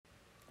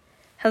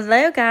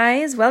Hello,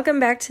 guys. Welcome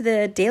back to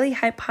the Daily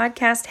Hype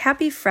Podcast.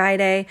 Happy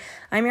Friday.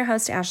 I'm your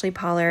host, Ashley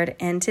Pollard,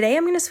 and today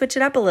I'm going to switch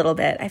it up a little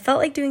bit. I felt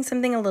like doing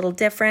something a little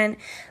different,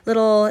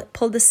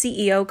 pulled the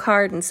CEO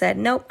card and said,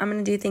 nope, I'm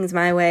going to do things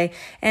my way.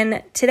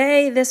 And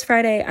today, this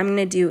Friday, I'm going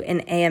to do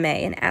an AMA,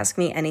 an Ask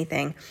Me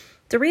Anything.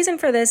 The reason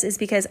for this is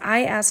because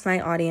I asked my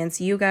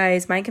audience, you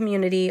guys, my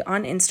community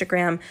on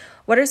Instagram,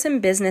 what are some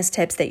business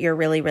tips that you're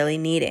really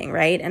needing,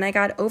 right? And I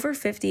got over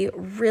 50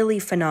 really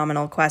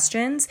phenomenal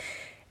questions.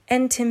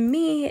 And to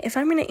me, if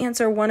I'm going to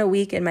answer one a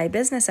week in my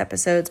business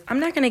episodes, I'm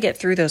not going to get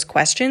through those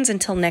questions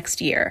until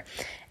next year.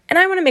 And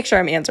I want to make sure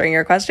I'm answering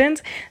your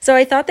questions. So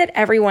I thought that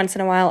every once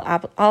in a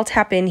while, I'll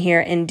tap in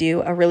here and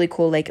do a really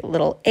cool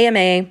little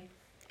AMA,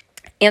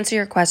 answer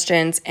your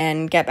questions,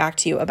 and get back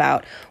to you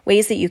about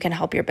ways that you can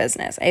help your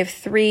business. I have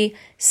 3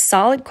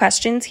 solid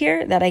questions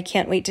here that I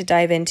can't wait to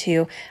dive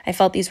into. I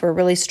felt these were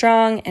really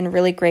strong and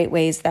really great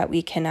ways that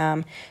we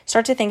can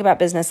start to think about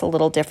business a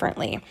little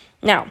differently.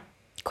 Now,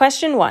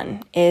 question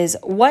 1 is,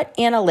 what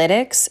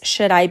analytics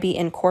should I be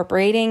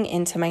incorporating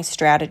into my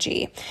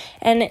strategy?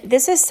 And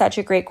this is such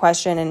a great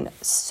question and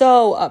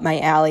so up my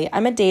alley.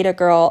 I'm a data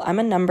girl. I'm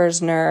a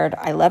numbers nerd.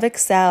 I love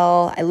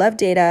Excel. I love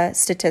data,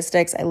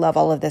 statistics. I love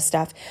all of this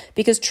stuff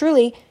because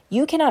truly,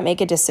 you cannot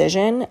make a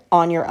decision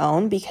on your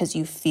own because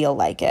you feel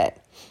like it,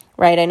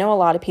 right? I know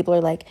a lot of people are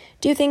like,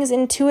 do things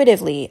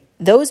intuitively.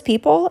 Those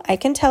people, I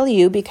can tell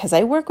you because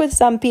I work with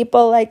some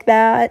people like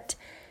that,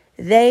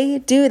 they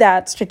do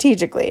that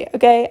strategically,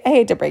 okay? I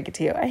hate to break it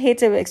to you. I hate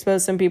to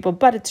expose some people,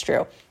 but it's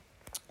true.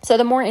 So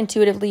the more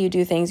intuitively you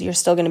do things, you're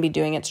still going to be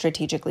doing it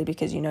strategically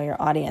because you know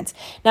your audience.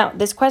 Now,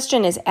 this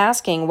question is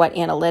asking what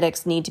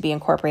analytics need to be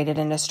incorporated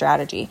into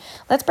strategy.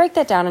 Let's break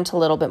that down into a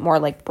little bit more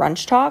like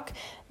brunch talk.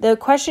 The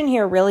question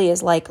here really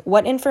is like,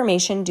 what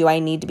information do I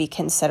need to be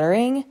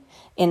considering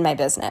in my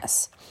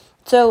business?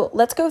 So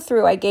let's go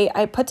through.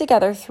 I put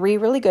together 3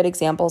 really good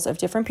examples of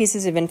different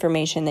pieces of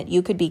information that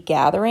you could be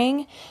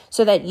gathering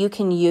so that you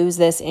can use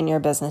this in your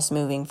business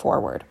moving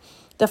forward.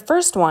 The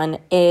first one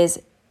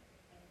is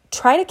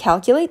try to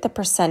calculate the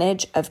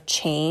percentage of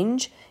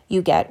change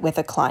you get with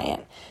a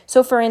client.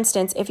 So for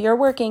instance, if you're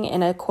working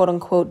in a quote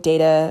unquote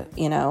data,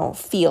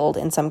 field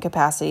in some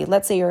capacity,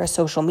 let's say you're a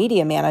social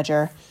media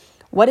manager,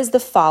 what is the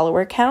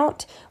follower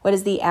count? What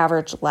is the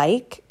average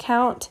like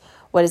count?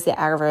 What is the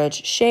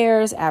average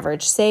shares,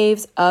 average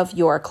saves of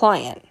your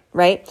client,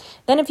 right?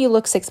 Then if you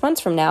look 6 months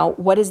from now,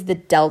 what is the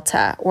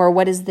delta or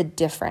what is the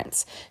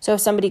difference? So if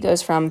somebody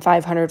goes from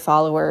 500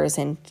 followers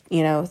and,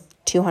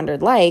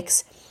 200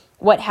 likes,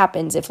 what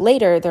happens if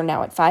later they're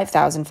now at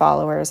 5,000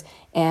 followers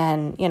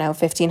and,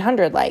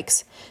 1,500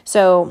 likes?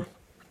 So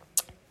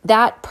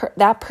that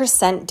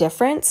percent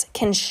difference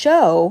can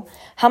show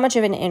how much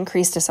of an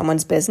increase to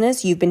someone's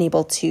business you've been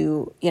able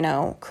to,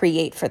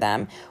 create for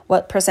them,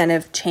 what percent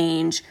of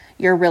change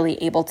you're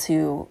really able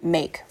to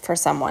make for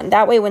someone.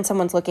 That way, when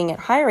someone's looking at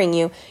hiring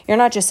you, you're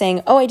not just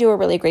saying, oh, I do a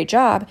really great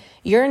job.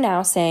 You're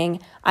now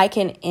saying, I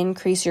can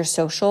increase your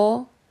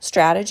social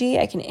strategy.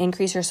 I can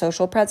increase your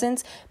social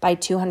presence by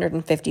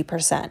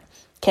 250%.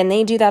 Can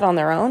they do that on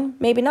their own?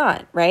 Maybe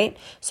not, right?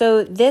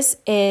 So this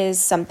is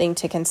something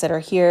to consider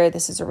here.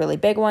 This is a really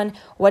big one.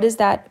 What is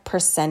that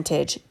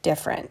percentage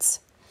difference?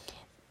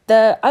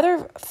 The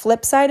other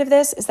flip side of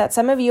this is that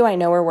some of you I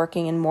know are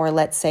working in more,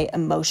 let's say,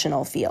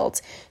 emotional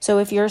fields. So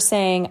if you're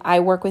saying,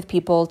 I work with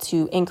people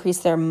to increase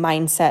their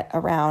mindset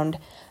around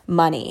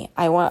money.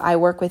 I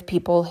work with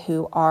people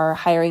who are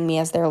hiring me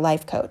as their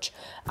life coach.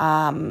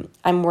 I'm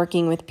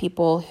working with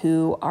people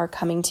who are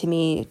coming to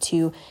me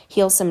to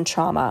heal some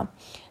trauma.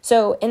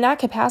 So in that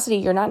capacity,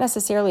 you're not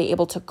necessarily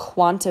able to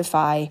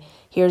quantify,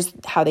 here's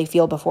how they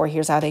feel before,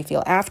 here's how they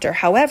feel after.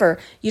 However,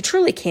 you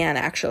truly can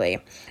actually.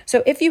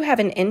 So if you have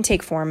an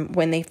intake form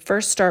when they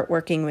first start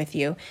working with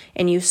you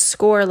and you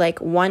score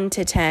like 1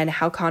 to 10,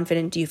 how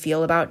confident do you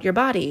feel about your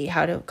body?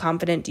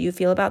 Confident do you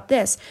feel about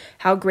this?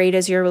 How great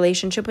is your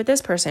relationship with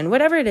this person?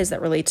 Whatever it is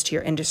that relates to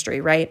your industry,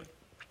 right?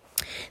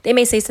 They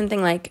may say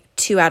something like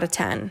 2 out of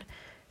 10,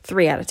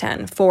 3 out of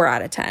 10, 4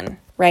 out of 10.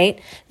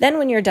 Right? Then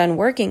when you're done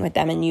working with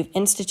them and you've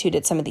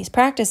instituted some of these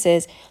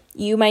practices,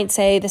 you might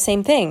say the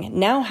same thing.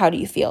 Now, how do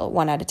you feel?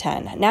 1 out of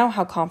 10. Now,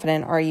 how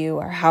confident are you,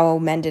 or how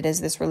mended is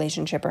this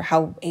relationship, or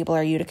how able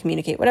are you to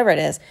communicate, whatever it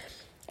is.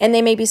 And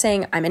they may be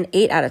saying, I'm an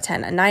 8 out of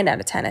 10, a 9 out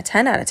of 10, a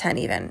 10 out of 10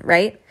 even,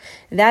 right?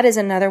 That is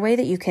another way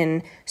that you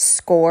can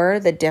score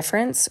the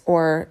difference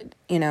or,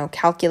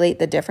 calculate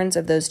the difference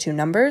of those 2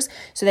 numbers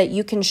so that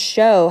you can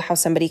show how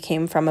somebody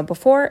came from a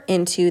before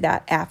into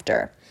that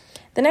after.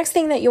 The next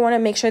thing that you want to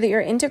make sure that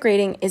you're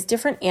integrating is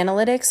different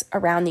analytics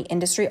around the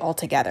industry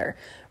altogether,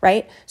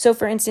 right? So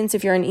for instance,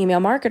 if you're an email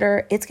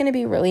marketer, it's going to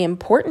be really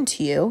important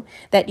to you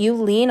that you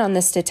lean on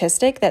the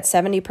statistic that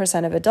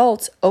 70% of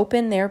adults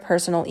open their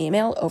personal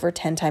email over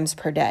 10 times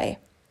per day,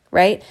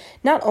 right?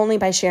 Not only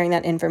by sharing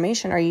that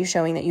information are you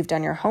showing that you've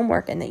done your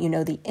homework and that you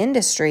know the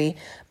industry,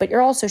 but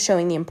you're also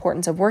showing the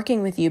importance of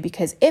working with you,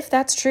 because if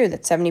that's true,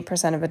 that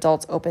 70% of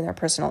adults open their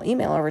personal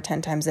email over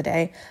 10 times a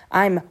day,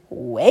 I'm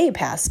way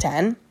past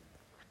 10.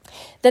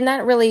 then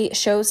that really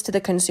shows to the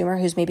consumer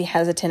who's maybe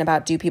hesitant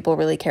about, do people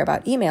really care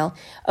about email?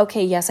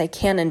 Okay, yes, I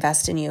can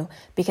invest in you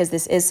because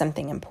this is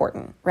something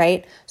important,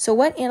 right? So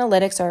what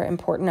analytics are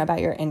important about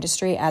your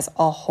industry as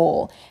a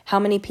whole? How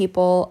many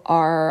people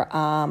are,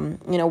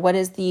 what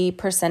is the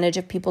percentage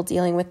of people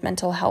dealing with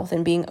mental health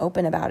and being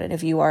open about it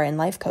if you are in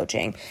life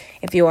coaching?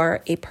 If you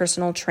are a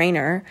personal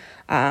trainer,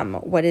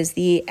 what is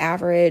the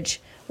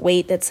average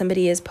weight that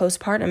somebody is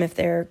postpartum if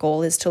their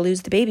goal is to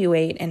lose the baby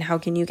weight, and how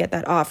can you get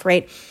that off,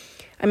 right?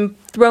 I'm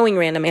throwing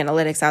random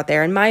analytics out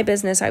there. In my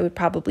business, I would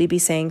probably be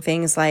saying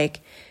things like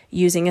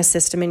using a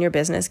system in your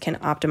business can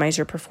optimize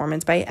your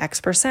performance by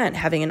X%.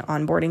 Having an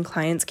onboarding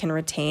clients can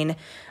retain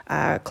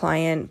a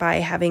client by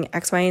having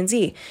X, Y, and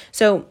Z.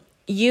 So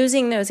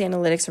using those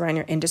analytics around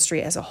your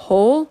industry as a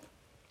whole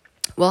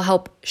will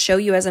help show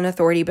you as an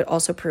authority, but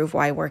also prove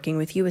why working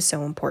with you is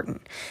so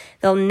important.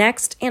 The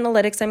next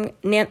analytics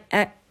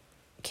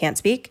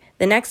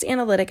The next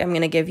analytic I'm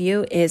going to give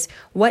you is,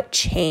 what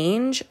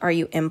change are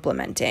you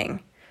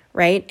implementing,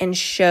 right? And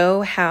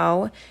show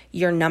how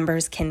your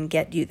numbers can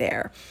get you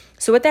there.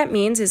 So what that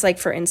means is, like,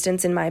 for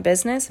instance, in my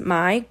business,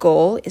 my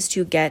goal is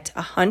to get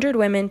 100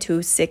 women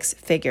to 6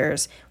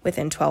 figures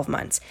within 12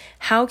 months.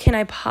 How can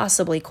I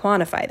possibly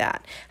quantify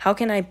that? How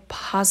can I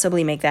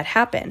possibly make that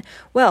happen?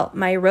 Well,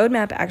 my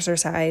roadmap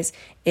exercise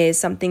is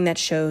something that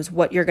shows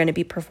what you're going to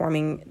be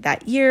performing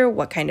that year,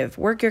 what kind of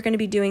work you're going to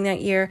be doing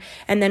that year.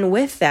 And then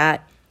with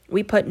that,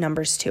 we put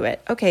numbers to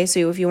it. Okay,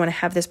 so if you want to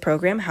have this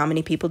program, how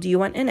many people do you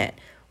want in it?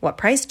 What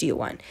price do you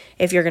want?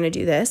 If you're going to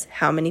do this,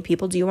 how many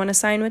people do you want to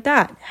sign with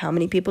that? How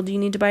many people do you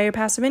need to buy your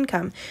passive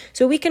income?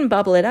 So we can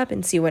bubble it up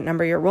and see what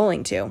number you're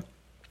rolling to.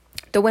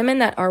 The women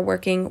that are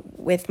working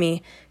with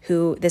me,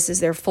 who this is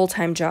their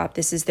full-time job,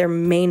 this is their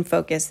main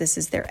focus, this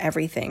is their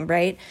everything,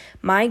 right?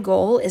 My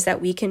goal is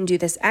that we can do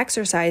this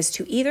exercise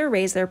to either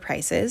raise their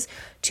prices,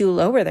 to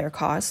lower their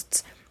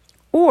costs,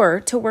 or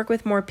to work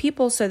with more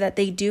people so that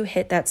they do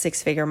hit that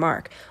 6-figure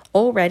mark.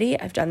 Already,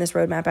 I've done this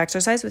roadmap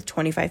exercise with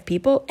 25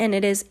 people, and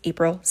it is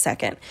April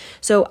 2nd.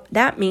 So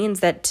that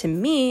means that, to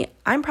me,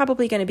 I'm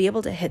probably going to be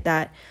able to hit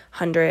that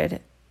 100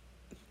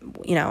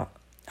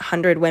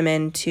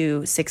 women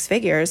to 6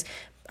 figures,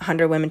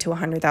 100 women to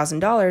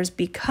 $100,000,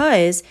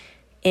 because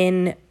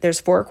there's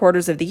 4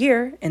 quarters of the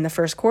year. In the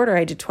first quarter,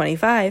 I did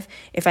 25.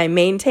 If I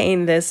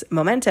maintain this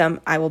momentum,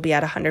 I will be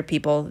at 100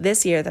 people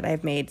this year that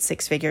I've made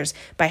 6 figures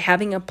by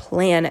having a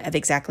plan of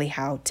exactly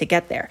how to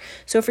get there.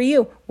 So for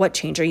you, what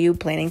change are you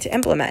planning to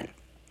implement?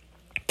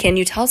 Can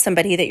you tell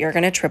somebody that you're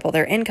going to triple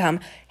their income?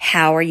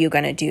 How are you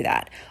going to do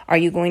that? Are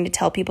you going to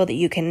tell people that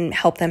you can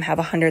help them have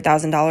a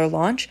 $100,000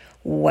 launch?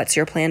 What's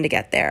your plan to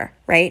get there,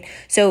 right?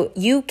 So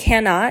you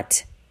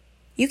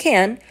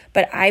can,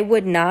 but I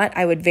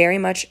would very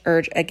much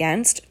urge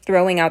against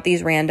throwing out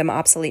these random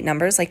obsolete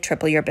numbers like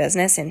triple your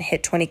business and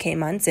hit 20K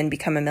months and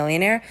become a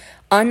millionaire,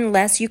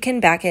 unless you can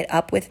back it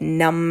up with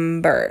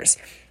numbers.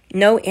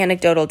 No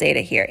anecdotal data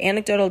here.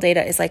 Anecdotal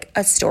data is like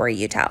a story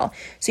you tell.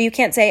 So you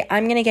can't say,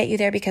 I'm going to get you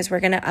there because we're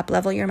going to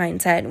up-level your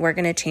mindset and we're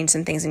going to change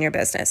some things in your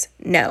business.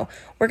 No,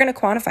 we're going to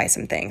quantify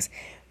some things.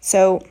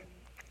 So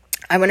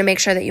I want to make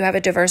sure that you have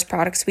a diverse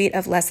product suite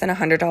of less than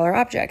 $100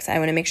 objects. I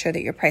want to make sure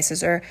that your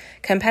prices are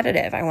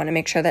competitive. I want to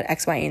make sure that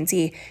X, Y, and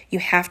Z. You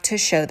have to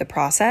show the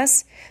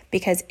process,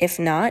 because if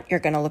not, you're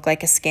going to look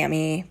like a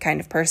scammy kind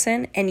of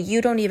person, and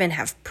you don't even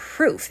have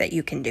proof that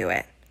you can do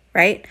it,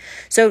 right?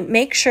 So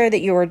make sure that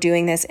you are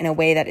doing this in a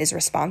way that is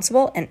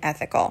responsible and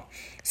ethical.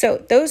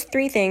 So those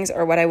 3 things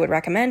are what I would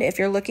recommend if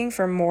you're looking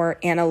for more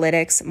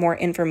analytics, more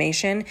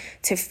information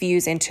to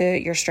fuse into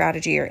your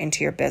strategy or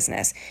into your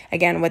business.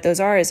 Again, what those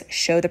are is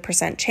show the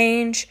percent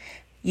change,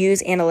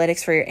 use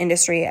analytics for your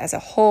industry as a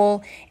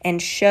whole, and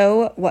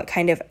show what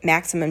kind of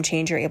maximum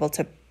change you're able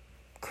to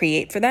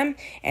create for them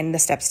and the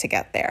steps to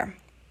get there.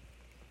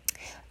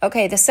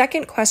 Okay, the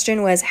second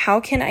question was, how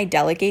can I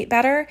delegate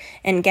better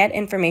and get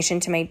information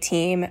to my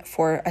team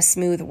for a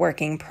smooth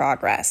working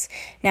progress?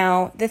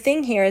 Now, the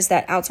thing here is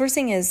that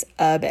outsourcing is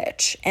a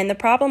bitch. And the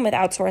problem with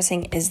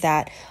outsourcing is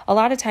that a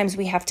lot of times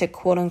we have to,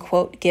 quote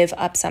unquote, give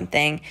up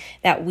something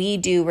that we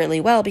do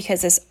really well,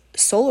 because as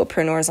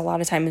solopreneurs, a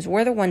lot of times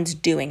we're the ones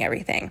doing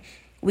everything.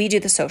 We do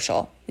the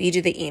social, we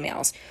do the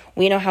emails,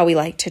 we know how we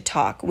like to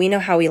talk, we know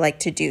how we like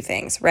to do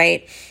things,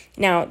 right?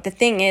 Now, the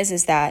thing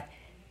is that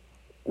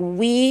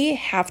we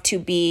have to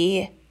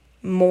be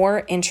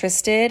more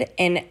interested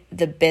in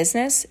the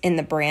business, in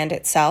the brand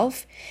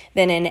itself,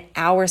 than in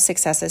our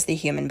success as the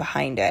human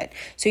behind it.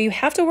 So you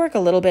have to work a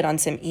little bit on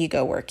some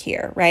ego work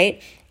here,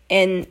 right?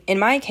 And in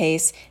my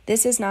case,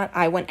 this is not,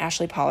 I want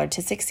Ashley Pollard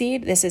to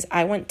succeed. This is,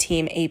 I want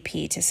Team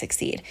AP to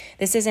succeed.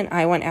 This isn't,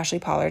 I want Ashley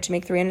Pollard to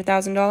make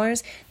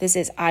 $300,000. This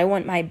is, I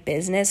want my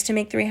business to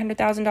make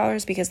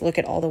 $300,000, because look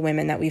at all the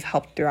women that we've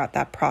helped throughout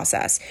that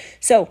process.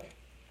 So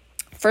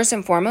first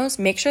and foremost,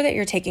 make sure that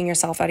you're taking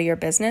yourself out of your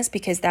business,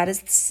 because that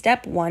is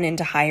step 1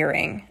 into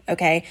hiring,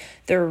 okay?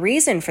 The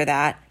reason for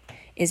that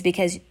is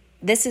because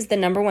this is the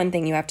number 1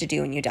 thing you have to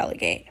do when you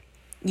delegate.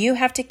 You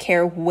have to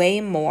care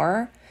way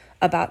more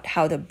about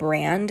how the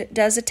brand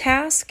does a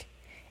task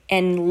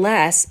and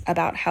less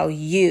about how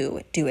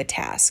you do a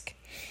task.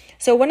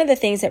 So one of the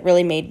things that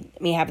really made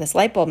me have this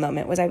light bulb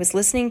moment was I was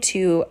listening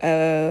to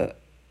oh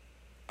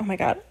my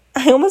God,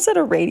 I almost said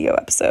a radio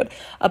episode,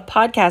 a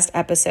podcast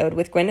episode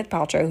with Gwyneth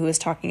Paltrow, who was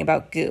talking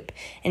about Goop.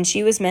 And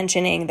she was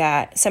mentioning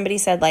that somebody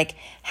said, like,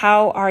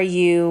 how are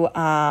you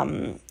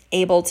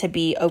able to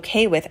be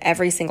okay with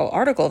every single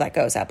article that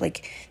goes up?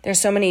 Like, there's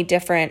so many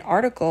different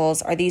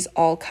articles. Are these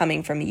all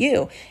coming from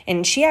you?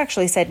 And she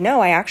actually said,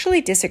 no, I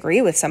actually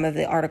disagree with some of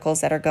the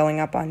articles that are going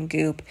up on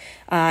Goop.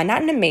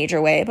 Not in a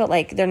major way, but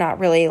like, they're not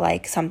really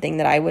like something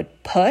that I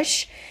would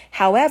push.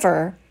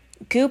 However,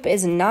 Goop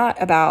is not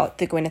about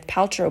the Gwyneth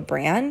Paltrow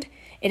brand.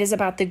 It is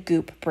about the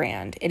Goop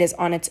brand. It is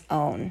on its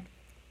own.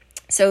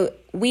 So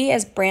we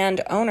as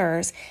brand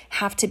owners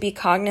have to be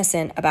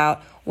cognizant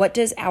about what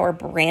does our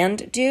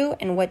brand do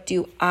and what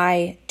do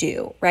I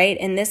do, right?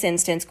 In this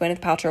instance,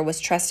 Gwyneth Paltrow was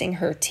trusting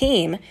her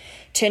team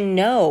to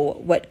know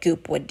what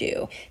Goop would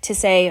do, to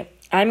say,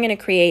 I'm going to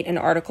create an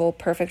article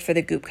perfect for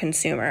the Goop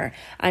consumer.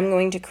 I'm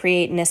going to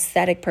create an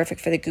aesthetic perfect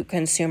for the Goop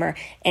consumer.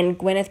 And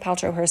Gwyneth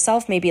Paltrow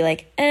herself may be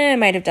like, I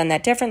might have done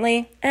that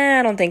differently.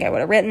 I don't think I would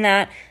have written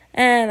that.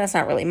 That's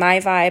not really my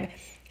vibe.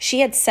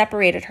 She had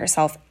separated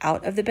herself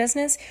out of the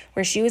business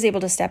where she was able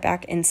to step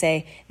back and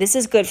say, this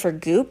is good for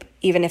Goop,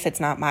 even if it's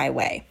not my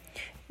way.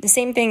 The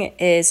same thing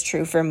is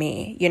true for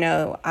me. You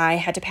know, I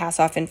had to pass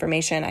off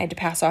information. I had to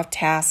pass off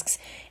tasks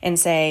and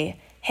say,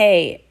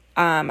 hey,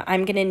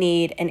 I'm going to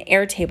need an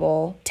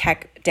Airtable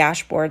tech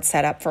dashboard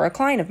set up for a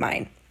client of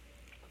mine.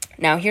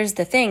 Now, here's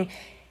the thing.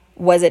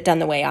 Was it done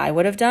the way I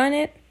would have done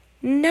it?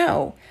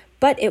 No,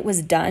 but it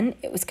was done,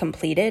 it was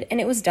completed,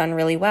 and it was done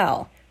really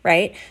well,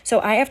 right? So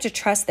I have to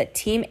trust that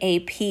Team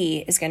AP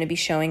is going to be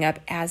showing up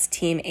as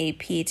Team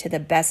AP to the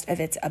best of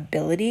its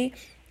ability,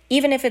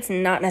 even if it's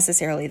not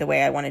necessarily the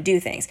way I want to do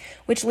things,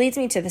 which leads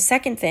me to the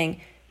second thing.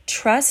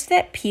 Trust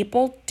that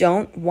people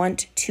don't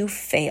want to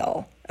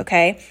fail,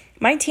 okay?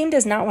 My team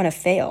does not want to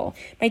fail.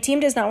 My team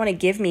does not want to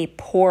give me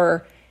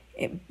poor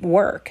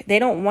work. They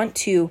don't want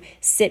to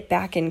sit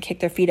back and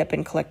kick their feet up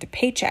and collect a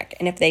paycheck.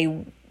 And if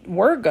they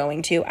were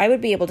going to, I would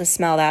be able to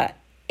smell that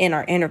in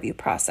our interview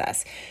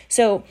process.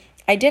 So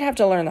I did have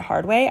to learn the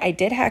hard way. I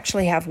did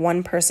actually have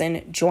one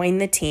person join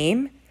the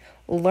team,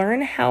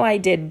 learn how I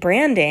did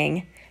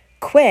branding,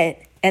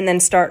 quit, and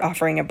then start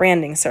offering a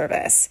branding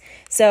service.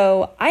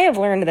 So I have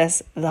learned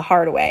this the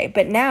hard way,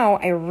 but now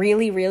I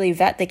really, really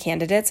vet the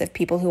candidates of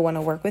people who want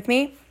to work with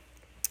me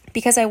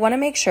because I want to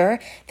make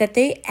sure that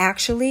they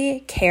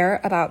actually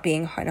care about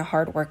being a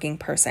hardworking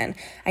person.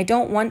 I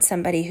don't want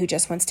somebody who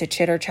just wants to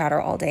chitter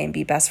chatter all day and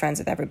be best friends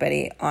with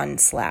everybody on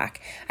Slack.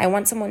 I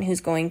want someone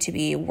who's going to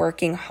be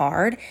working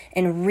hard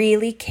and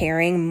really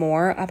caring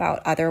more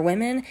about other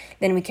women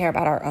than we care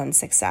about our own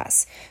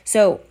success.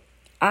 So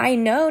I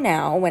know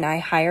now when I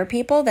hire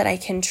people that I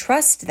can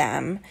trust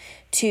them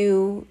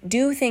to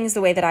do things the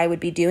way that I would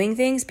be doing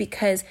things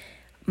because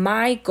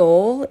my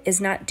goal is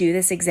not do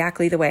this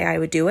exactly the way I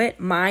would do it.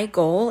 My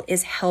goal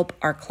is help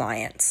our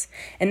clients.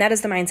 And that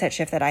is the mindset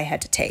shift that I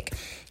had to take.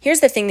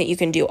 Here's the thing that you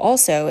can do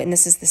also, and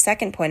this is the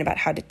second point about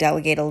how to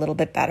delegate a little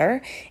bit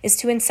better, is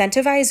to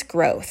incentivize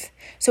growth.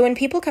 So when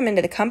people come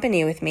into the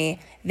company with me,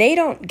 they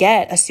don't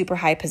get a super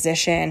high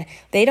position.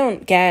 They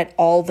don't get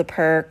all the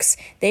perks.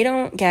 They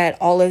don't get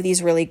all of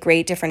these really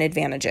great different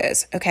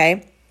advantages,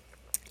 okay?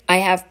 I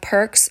have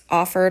perks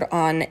offered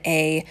on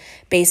a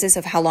basis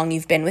of how long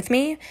you've been with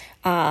me.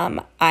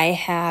 I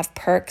have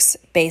perks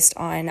based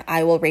on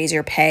I will raise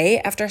your pay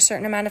after a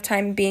certain amount of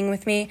time being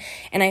with me.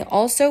 And I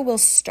also will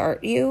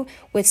start you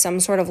with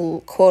some sort of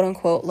quote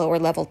unquote lower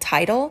level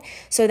title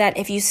so that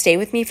if you stay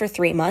with me for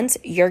 3 months,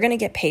 you're going to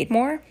get paid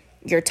more.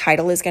 Your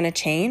title is going to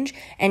change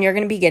and you're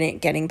going to be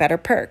getting better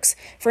perks.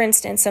 For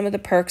instance, some of the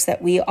perks that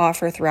we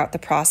offer throughout the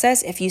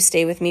process, if you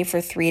stay with me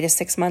for 3 to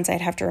 6 months, I'd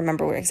have to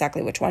remember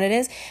exactly which one it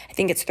is. I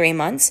think it's 3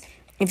 months.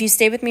 If you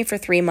stay with me for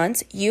 3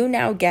 months, you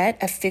now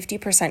get a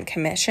 50%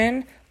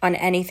 commission on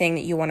anything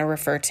that you want to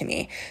refer to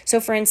me.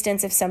 So for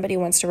instance, if somebody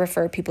wants to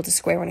refer people to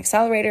Square One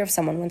Accelerator, if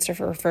someone wants to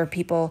refer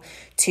people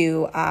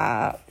to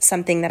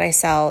something that I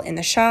sell in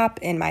the shop,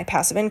 in my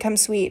passive income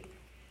suite,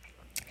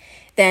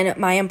 then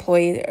my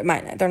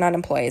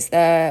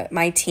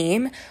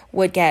team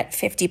would get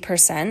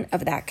 50%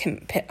 of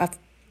that.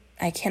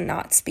 I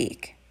cannot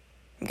speak.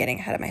 I'm getting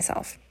ahead of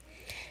myself.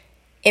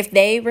 If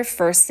they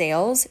refer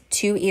sales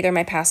to either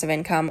my passive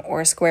income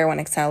or Square One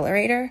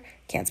Accelerator,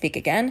 can't speak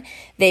again,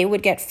 they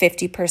would get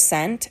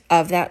 50%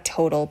 of that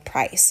total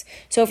price.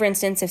 So for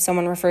instance, if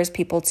someone refers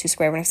people to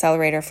Square One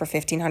Accelerator for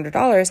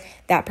 $1,500,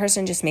 that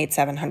person just made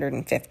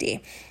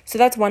 $750. So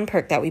that's one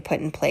perk that we put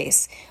in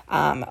place.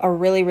 A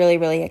really, really,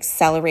 really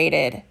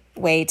accelerated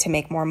way to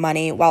make more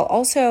money while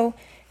also,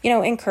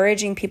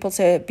 encouraging people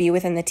to be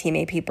within the Team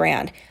AP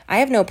brand. I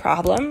have no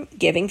problem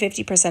giving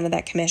 50% of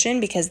that commission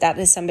because that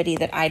is somebody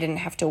that I didn't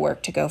have to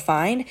work to go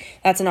find.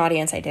 That's an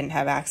audience I didn't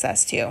have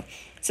access to.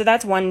 So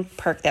that's one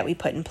perk that we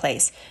put in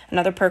place.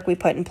 Another perk we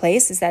put in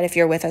place is that if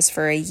you're with us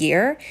for a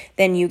year,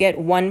 then you get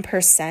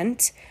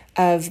 1%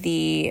 of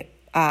the,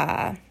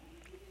 how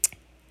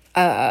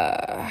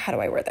do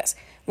I word this?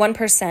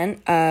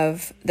 1%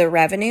 of the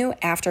revenue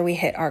after we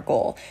hit our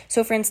goal.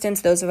 So for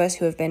instance, those of us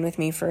who have been with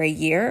me for a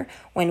year,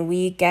 when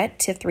we get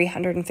to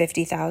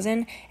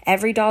 350,000,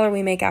 every dollar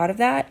we make out of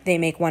that, they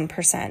make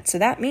 1%. So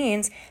that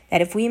means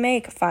that if we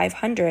make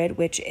 500,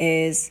 which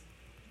is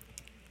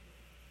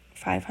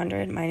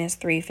 500 minus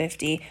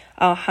 350,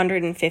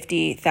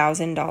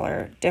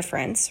 $150,000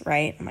 difference,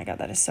 right? Oh my God,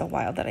 that is so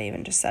wild that I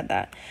even just said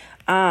that.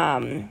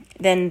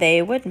 Then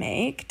they would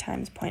make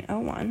times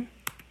 0.01.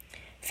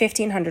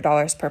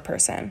 $1,500 per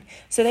person.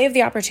 So they have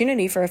the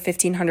opportunity for a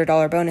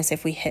 $1,500 bonus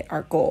if we hit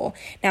our goal.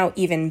 Now,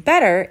 even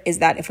better is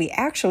that if we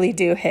actually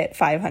do hit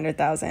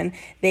 500,000,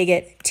 they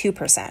get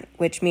 2%,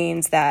 which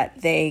means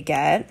that they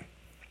get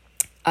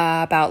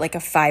about like a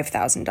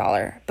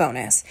 $5,000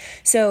 bonus.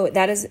 So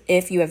that is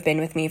if you have been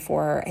with me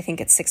for, I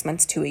think it's 6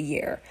 months to a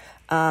year.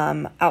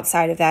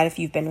 Outside of that, if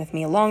you've been with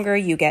me longer,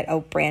 you get a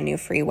brand new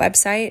free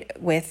website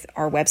with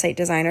our website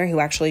designer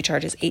who actually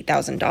charges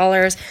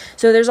 $8,000.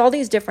 So there's all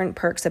these different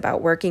perks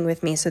about working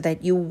with me so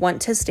that you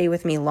want to stay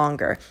with me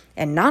longer.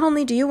 And not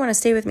only do you want to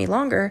stay with me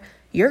longer,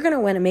 you're going to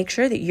want to make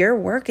sure that your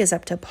work is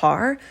up to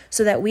par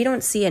so that we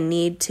don't see a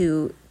need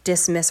to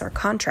dismiss our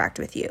contract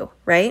with you,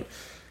 right?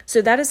 So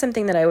that is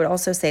something that I would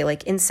also say,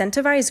 like,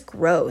 incentivize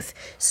growth.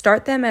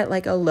 Start them at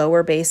like a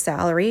lower base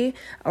salary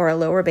or a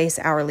lower base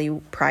hourly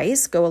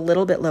price. Go a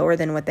little bit lower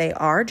than what they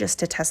are just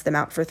to test them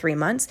out for 3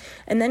 months,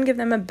 and then give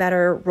them a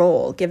better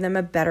role, give them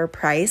a better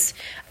price,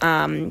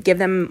 give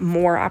them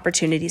more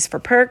opportunities for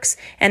perks,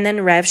 and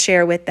then rev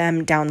share with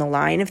them down the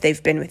line if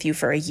they've been with you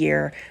for a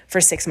year,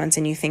 for 6 months,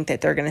 and you think that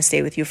they're going to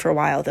stay with you for a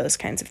while, those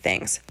kinds of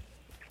things.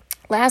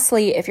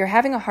 Lastly, if you're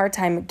having a hard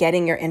time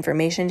getting your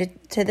information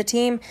to the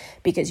team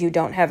because you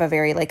don't have a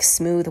very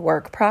smooth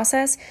work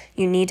process,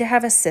 you need to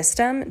have a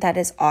system that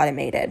is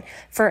automated.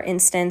 For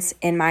instance,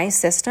 in my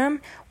system,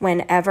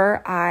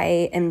 whenever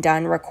I am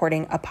done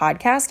recording a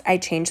podcast, I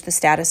change the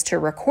status to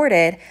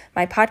recorded.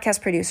 My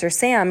podcast producer,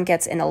 Sam,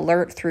 gets an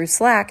alert through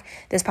Slack.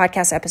 This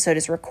podcast episode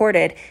is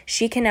recorded.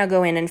 She can now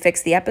go in and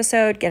fix the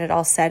episode, get it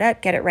all set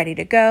up, get it ready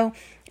to go.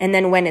 And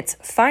then when it's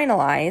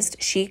finalized,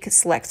 she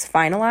selects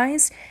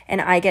finalize, and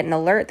I get an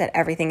alert that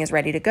everything is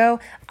ready to go.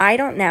 I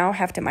don't now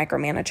have to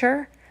micromanage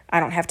her. I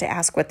don't have to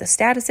ask what the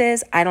status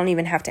is. I don't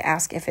even have to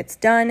ask if it's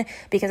done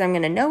because I'm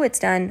going to know it's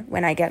done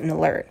when I get an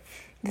alert.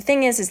 The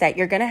thing is that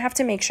you're going to have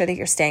to make sure that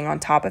you're staying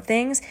on top of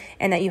things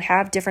and that you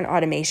have different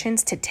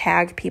automations to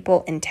tag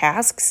people in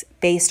tasks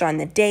based on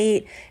the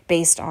date,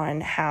 based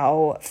on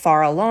how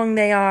far along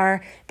they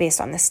are, based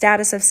on the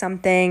status of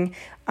something.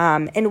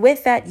 And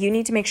with that, you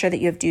need to make sure that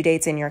you have due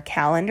dates in your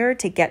calendar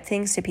to get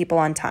things to people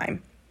on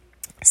time.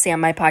 Sam,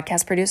 my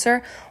podcast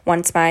producer,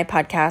 wants my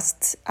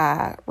podcasts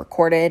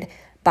recorded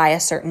by a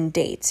certain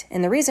date.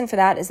 And the reason for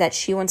that is that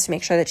she wants to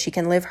make sure that she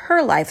can live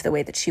her life the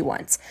way that she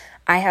wants.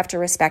 I have to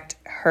respect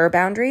her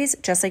boundaries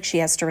just like she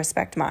has to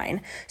respect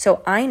mine.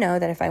 So I know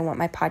that if I want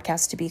my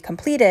podcast to be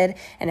completed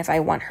and if I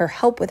want her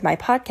help with my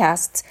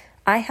podcasts,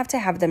 I have to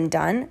have them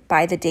done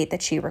by the date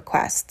that she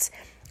requests.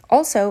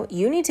 Also,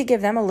 you need to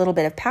give them a little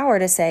bit of power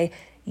to say,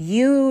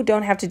 you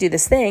don't have to do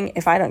this thing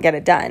if I don't get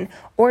it done,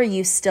 or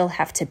you still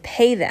have to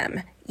pay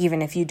them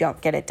even if you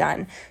don't get it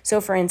done.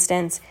 So for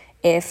instance,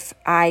 if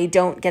I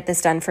don't get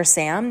this done for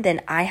Sam,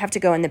 then I have to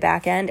go in the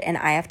back end and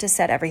I have to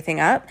set everything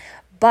up,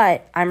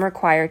 but I'm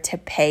required to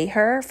pay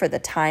her for the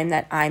time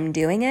that I'm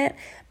doing it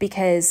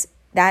because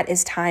that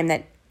is time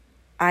that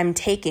I'm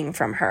taking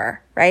from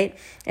her, right?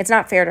 It's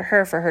not fair to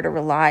her for her to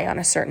rely on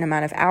a certain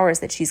amount of hours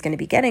that she's going to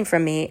be getting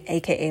from me,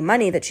 aka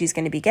money that she's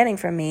going to be getting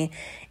from me,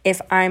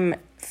 if I'm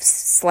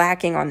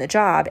slacking on the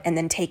job and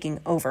then taking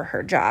over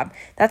her job.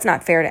 That's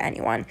not fair to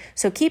anyone.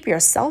 So keep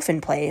yourself in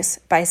place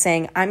by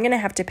saying, I'm going to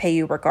have to pay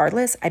you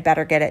regardless. I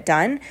better get it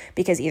done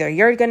because either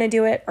you're going to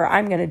do it or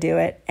I'm going to do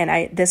it.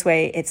 And this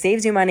way it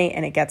saves you money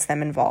and it gets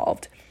them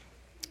involved.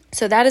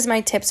 So that is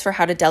my tips for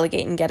how to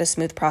delegate and get a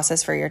smooth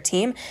process for your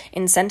team.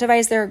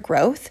 Incentivize their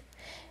growth.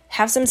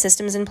 Have some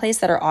systems in place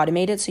that are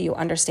automated so you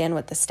understand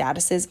what the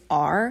statuses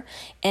are,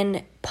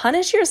 and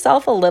punish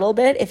yourself a little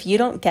bit if you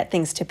don't get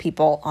things to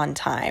people on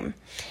time.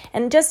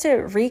 And just to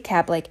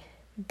recap,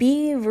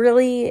 be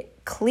really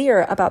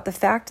clear about the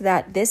fact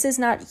that this is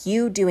not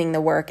you doing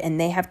the work and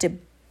they have to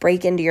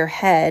break into your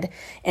head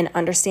and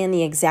understand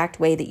the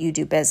exact way that you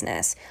do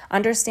business.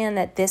 Understand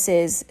that this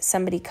is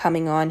somebody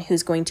coming on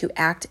who's going to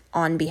act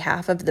on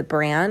behalf of the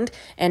brand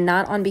and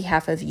not on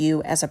behalf of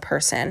you as a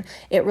person.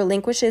 It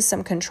relinquishes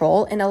some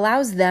control and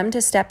allows them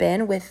to step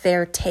in with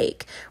their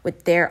take,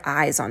 with their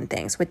eyes on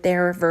things, with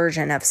their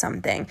version of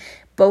something.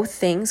 Both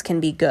things can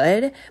be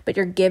good, but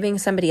you're giving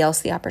somebody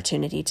else the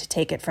opportunity to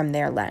take it from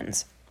their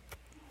lens.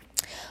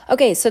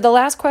 Okay, so the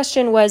last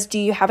question was, do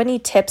you have any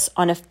tips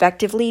on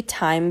effectively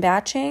time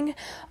batching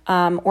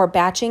or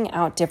batching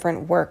out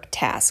different work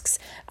tasks?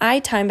 I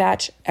time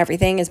batch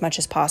everything as much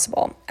as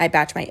possible. I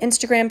batch my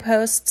Instagram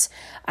posts.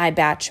 I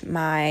batch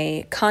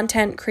my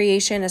content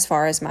creation as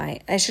far as my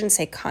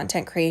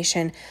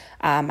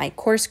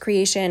course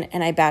creation,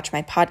 and I batch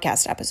my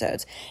podcast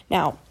episodes.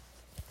 Now,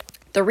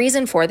 The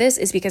reason for this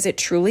is because it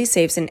truly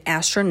saves an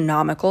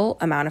astronomical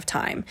amount of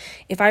time.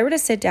 If I were to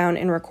sit down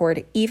and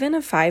record even a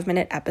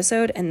 5-minute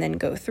episode and then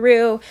go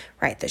through,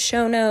 write the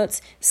show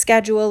notes,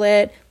 schedule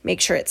it, make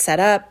sure it's set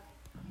up,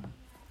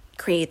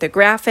 create the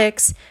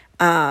graphics,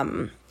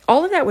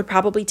 all of that would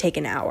probably take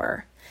an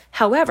hour.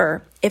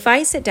 However, if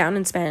I sit down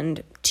and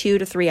spend 2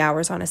 to 3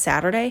 hours on a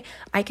Saturday,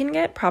 I can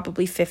get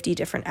probably 50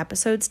 different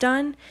episodes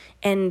done,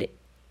 and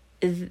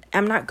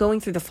I'm not going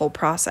through the full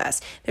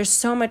process. There's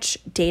so much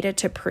data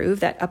to prove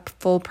that a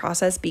full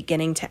process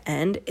beginning to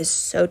end is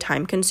so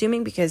time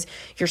consuming because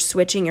you're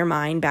switching your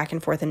mind back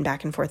and forth and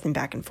back and forth and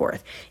back and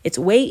forth. It's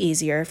way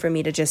easier for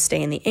me to just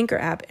stay in the Anchor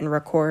app and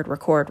record,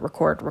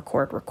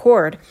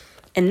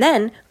 and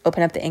then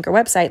open up the Anchor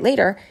website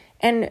later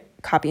and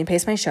copy and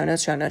paste my show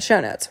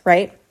notes,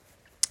 right?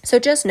 So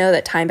just know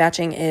that time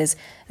batching is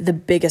the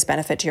biggest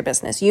benefit to your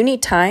business. You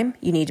need time,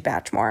 you need to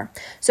batch more.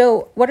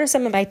 So what are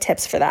some of my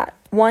tips for that?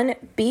 1,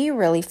 be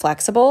really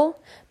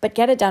flexible, but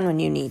get it done when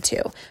you need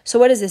to. So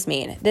what does this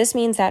mean? This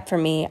means that for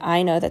me,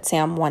 I know that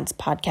Sam wants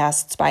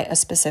podcasts by a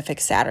specific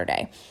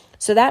Saturday.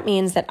 So that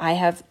means that I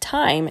have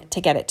time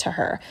to get it to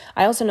her.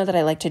 I also know that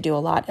I like to do a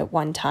lot at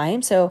one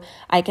time. So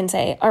I can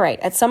say, all right,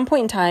 at some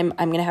point in time,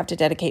 I'm going to have to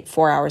dedicate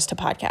 4 hours to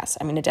podcasts.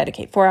 I'm going to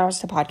dedicate 4 hours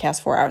to podcasts,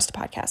 4 hours to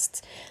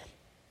podcasts.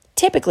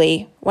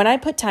 Typically, when I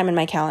put time in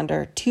my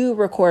calendar to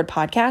record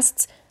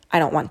podcasts, I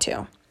don't want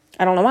to.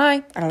 I don't know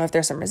why. I don't know if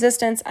there's some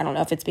resistance. I don't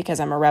know if it's because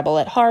I'm a rebel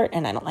at heart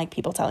and I don't like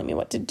people telling me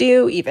what to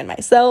do, even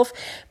myself.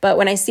 But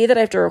when I see that I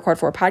have to record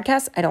 4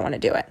 podcasts, I don't want to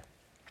do it.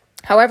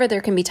 However,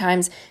 there can be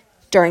times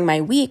during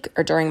my week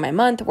or during my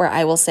month where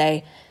I will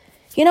say,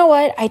 you know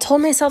what? I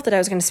told myself that I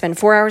was going to spend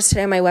 4 hours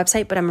today on my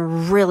website, but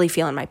I'm really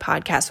feeling my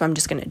podcast, so I'm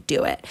just going to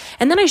do it.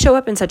 And then I show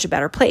up in such a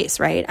better place,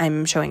 right?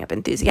 I'm showing up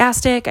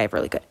enthusiastic. I have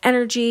really good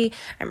energy.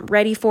 I'm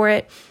ready for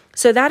it.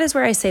 So that is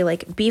where I say,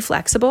 like, be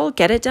flexible,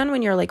 get it done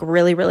when you're like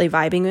really, really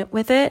vibing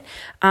with it.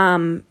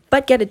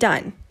 But get it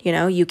done. You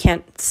know, you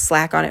can't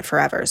slack on it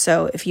forever.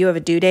 So if you have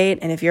a due date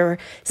and if you're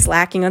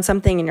slacking on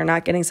something and you're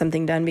not getting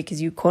something done because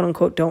you quote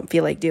unquote don't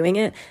feel like doing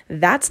it,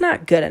 that's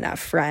not good enough,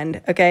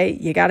 friend. Okay.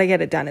 You got to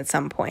get it done at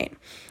some point,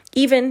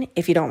 even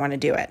if you don't want to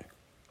do it.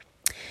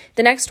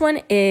 The next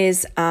one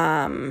is,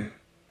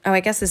 I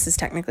guess this is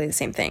technically the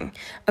same thing.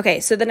 Okay,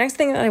 so the next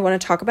thing that I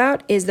want to talk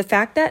about is the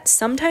fact that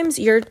sometimes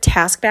your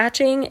task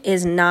batching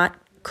is not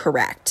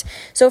correct.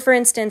 So for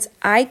instance,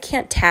 I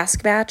can't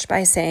task batch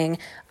by saying,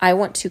 I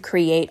want to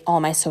create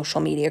all my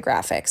social media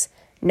graphics.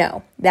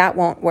 No, that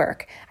won't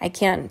work. I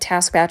can't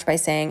task batch by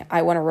saying,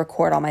 I want to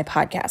record all my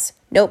podcasts.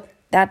 Nope,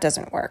 that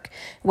doesn't work.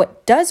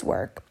 What does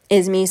work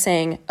is me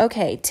saying,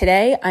 okay,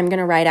 today I'm going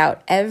to write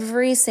out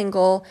every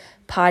single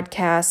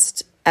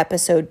podcast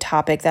episode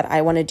topic that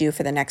I want to do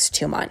for the next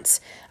 2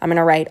 months. I'm going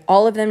to write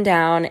all of them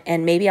down,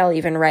 and maybe I'll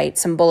even write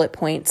some bullet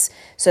points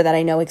so that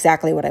I know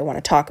exactly what I want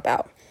to talk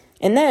about.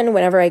 And then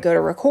whenever I go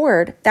to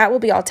record, that will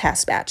be all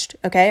task batched.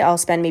 Okay. I'll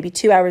spend maybe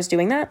 2 hours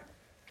doing that.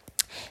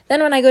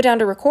 Then when I go down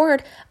to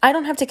record, I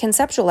don't have to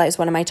conceptualize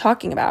what am I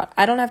talking about.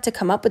 I don't have to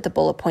come up with the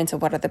bullet points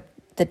of what are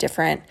the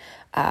different,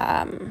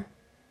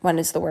 what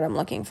is the word I'm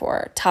looking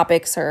for?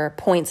 Topics or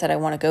points that I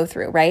want to go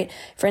through, right?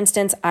 For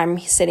instance, I'm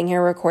sitting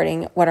here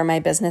recording what are my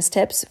business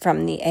tips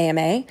from the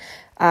AMA,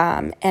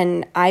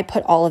 and I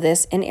put all of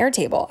this in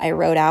Airtable. I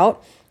wrote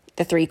out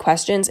the 3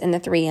 questions and the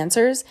 3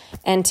 answers,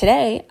 and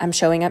today I'm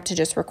showing up to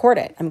just record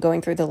it. I'm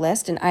going through the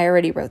list, and I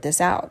already wrote this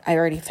out. I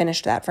already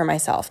finished that for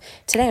myself.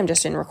 Today I'm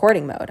just in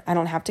recording mode. I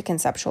don't have to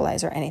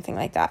conceptualize or anything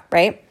like that,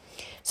 right?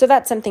 So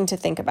that's something to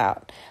think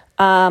about.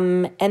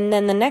 And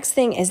then the next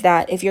thing is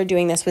that if you're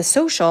doing this with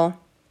social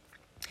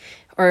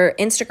or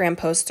Instagram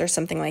posts or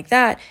something like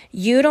that,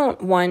 you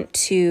don't want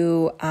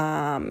to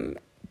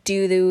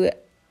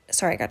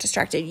sorry, I got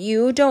distracted.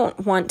 You don't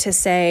want to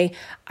say,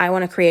 I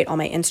want to create all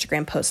my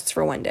Instagram posts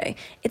for one day.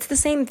 It's the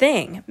same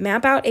thing.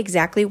 Map out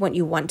exactly what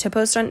you want to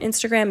post on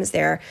Instagram. Is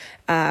there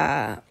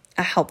a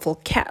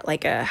helpful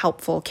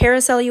helpful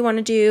carousel you want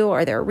to do?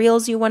 Are there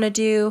reels you want to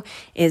do?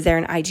 Is there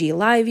an IG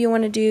live you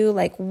want to do?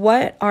 Like,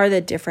 what are the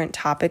different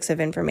topics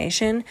of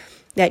information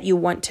that you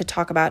want to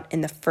talk about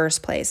in the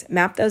first place?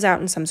 Map those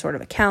out in some sort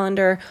of a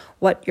calendar,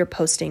 what you're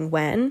posting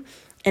when,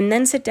 and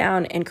then sit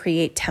down and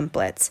create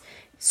templates.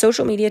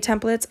 Social media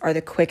templates are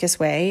the quickest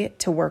way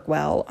to work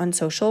well on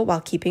social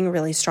while keeping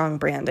really strong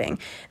branding.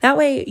 That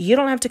way, you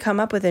don't have to come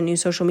up with a new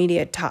social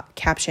media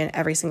caption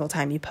every single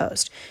time you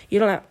post. You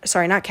don't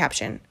have, not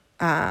caption,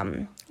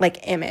 like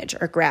image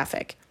or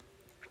graphic.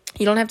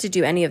 You don't have to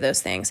do any of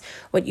those things.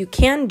 What you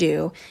can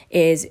do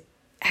is,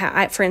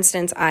 for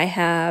instance, I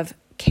have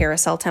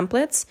carousel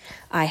templates,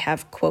 I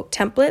have quote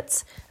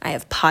templates, I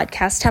have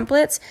podcast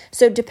templates.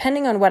 So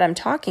depending on what I'm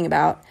talking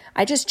about,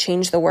 I just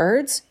change the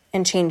words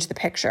and change the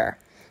picture.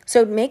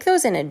 So make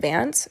those in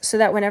advance so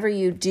that whenever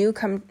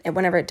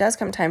it does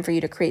come time for you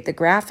to create the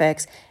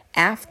graphics,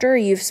 after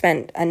you've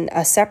spent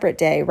a separate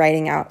day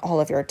writing out all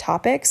of your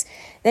topics,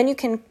 then you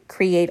can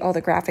create all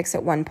the graphics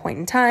at one point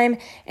in time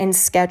and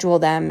schedule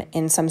them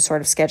in some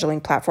sort of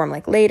scheduling platform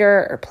like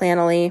Later or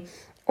Planoly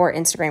or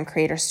Instagram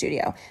Creator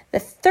Studio. The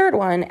third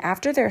one,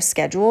 after they're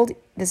scheduled,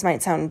 this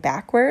might sound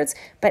backwards,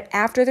 but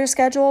after they're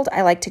scheduled,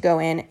 I like to go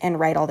in and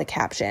write all the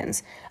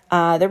captions.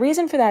 The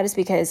reason for that is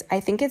because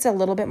I think it's a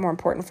little bit more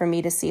important for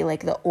me to see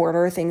like the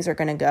order things are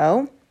going to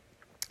go.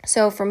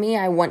 So for me,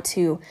 I want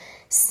to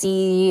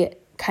see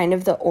kind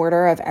of the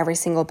order of every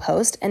single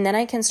post, and then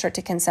I can start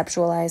to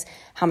conceptualize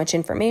how much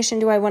information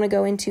do I want to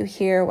go into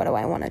here? What do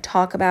I want to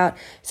talk about?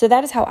 So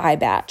that is how I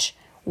batch.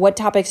 What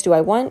topics do I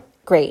want?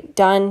 Great,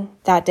 done.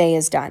 That day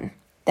is done.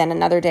 Then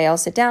another day I'll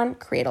sit down,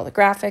 create all the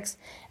graphics,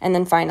 and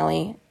then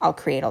finally I'll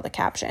create all the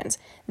captions.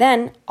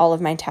 Then all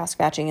of my task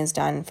batching is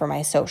done for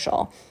my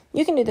social.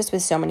 You can do this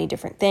with so many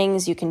different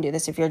things. You can do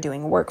this if you're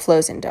doing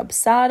workflows in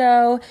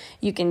Dubsado.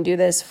 You can do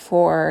this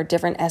for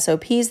different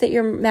SOPs that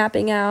you're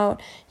mapping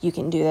out. You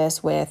can do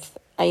this with,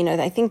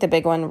 I think the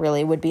big one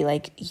really would be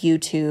like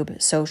YouTube,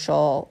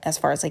 social, as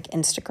far as like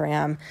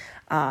Instagram,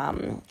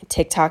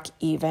 TikTok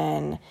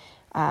even,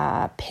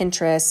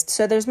 Pinterest.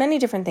 So there's many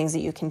different things that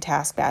you can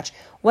task batch.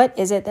 What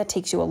is it that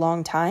takes you a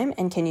long time?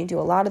 And can you do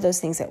a lot of those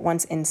things at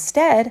once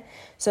instead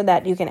so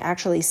that you can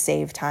actually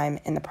save time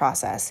in the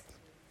process?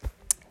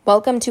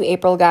 Welcome to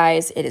April,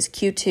 guys. It is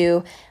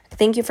Q2.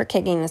 Thank you for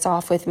kicking this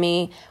off with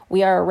me.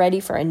 We are ready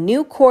for a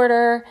new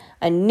quarter,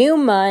 a new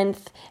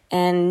month,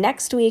 and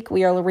next week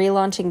we are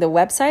relaunching the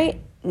website,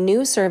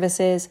 new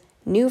services,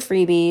 new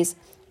freebies,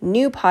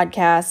 new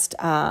podcast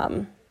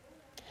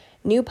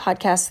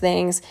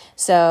things.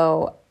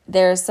 So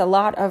there's a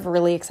lot of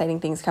really exciting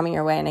things coming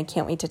your way, and I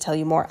can't wait to tell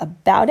you more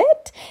about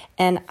it.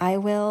 And I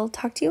will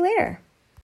talk to you later.